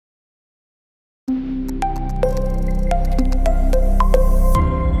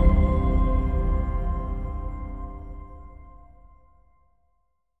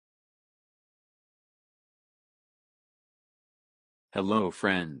Hello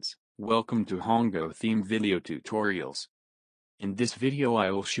friends, welcome to Hongo theme video tutorials. In this video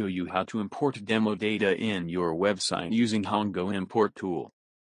I will show you how to import demo data in your website using Hongo import tool.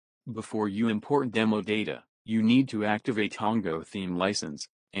 Before you import demo data, you need to activate Hongo theme license,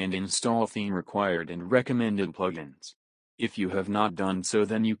 and install theme required and recommended plugins. If you have not done so,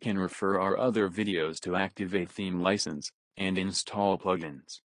 then you can refer our other videos to activate theme license, and install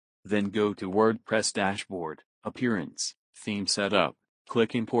plugins. Then go to WordPress dashboard, Appearance, Theme Setup,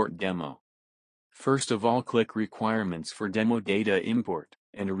 click Import Demo. First of all, click Requirements for demo data import,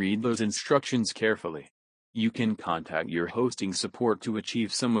 and read those instructions carefully. You can contact your hosting support to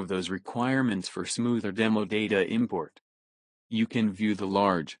achieve some of those requirements for smoother demo data import. You can view the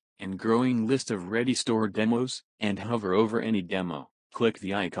large and growing list of ready stored demos, and hover over any demo. Click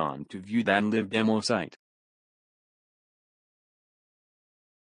the icon to view that live demo site.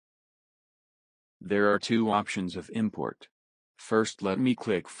 There are two options of import. First, let me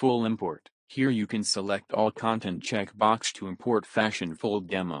click Full Import. Here you can select all content checkbox to import fashion full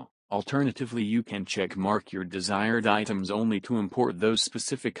demo. Alternatively, you can check mark your desired items only to import those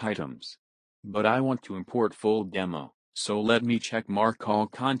specific items. But I want to import full demo, so let me check mark all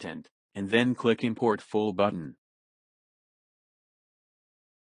content, and then click Import Full button.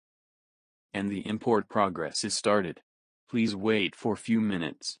 And the import progress is started. Please wait for a few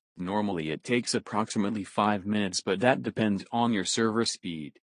minutes. Normally it takes approximately 5 minutes, but that depends on your server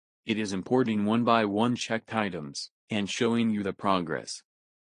speed. It is importing one by one checked items, and showing you the progress.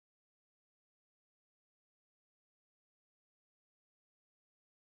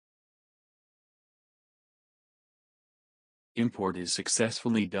 Import is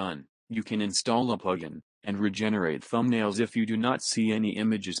successfully done. You can install a plugin, and regenerate thumbnails if you do not see any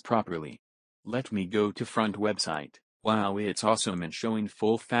images properly. Let me go to front website. Wow, it's awesome and showing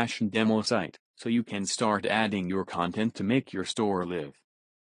full fashion demo site, so you can start adding your content to make your store live.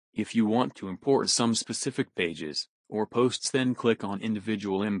 If you want to import some specific pages or posts, then click on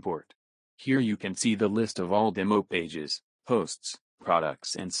individual import. Here you can see the list of all demo pages, posts,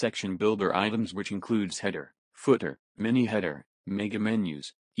 products and section builder items, which includes header, footer, mini header, mega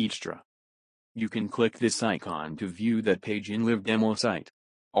menus, etc. You can click this icon to view that page in live demo site.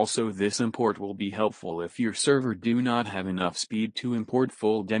 Also, this import will be helpful if your server do not have enough speed to import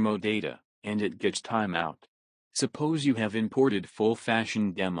full demo data, and it gets timeout. Suppose you have imported full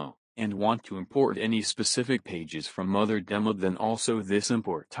fashion demo, and want to import any specific pages from other demo, then also this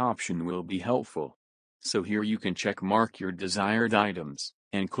import option will be helpful. So here you can check mark your desired items,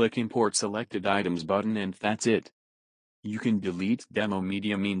 and click Import Selected Items button, and that's it. You can delete demo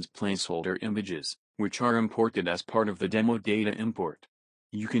media, means placeholder images, which are imported as part of the demo data import.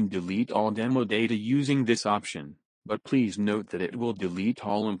 You can delete all demo data using this option, but please note that it will delete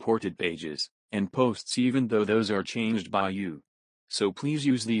all imported pages and posts even though those are changed by you. So please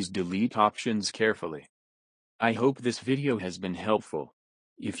use these delete options carefully. I hope this video has been helpful.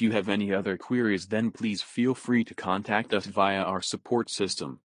 If you have any other queries, then please feel free to contact us via our support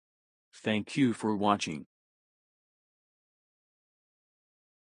system. Thank you for watching.